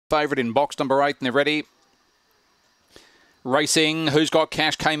favourite in box number 8, and they're ready. Racing, Who's Got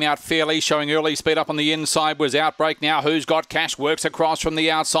Cash came out fairly, showing early speed up on the inside, was Outbreak now. Who's Got Cash works across from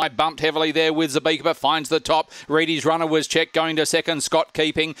the outside, bumped heavily there with Zabika, but finds the top. Reedy's Runner was checked, going to second, Scott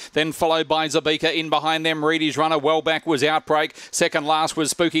Keeping, then followed by Zabika. In behind them, Reedy's Runner, well back was Outbreak. Second last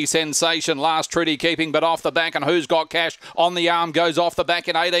was Spooky Sensation, last Trudy Keeping, but off the back, and Who's Got Cash on the arm goes off the back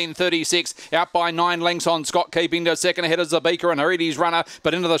in 18.36, out by 9 lengths on Scott Keeping to second ahead of Zabika and Reedy's Runner,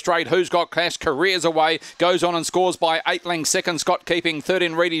 but into the straight, Who's Got Cash careers away, goes on and scores by 8 lengths. Second, Scott Keeping, third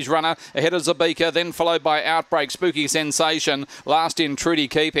in Reedy's Runner, ahead of Zabika, then followed by Outbreak, Spooky Sensation, last in Trudy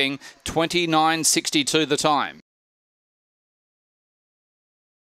Keeping, 29.62 the time.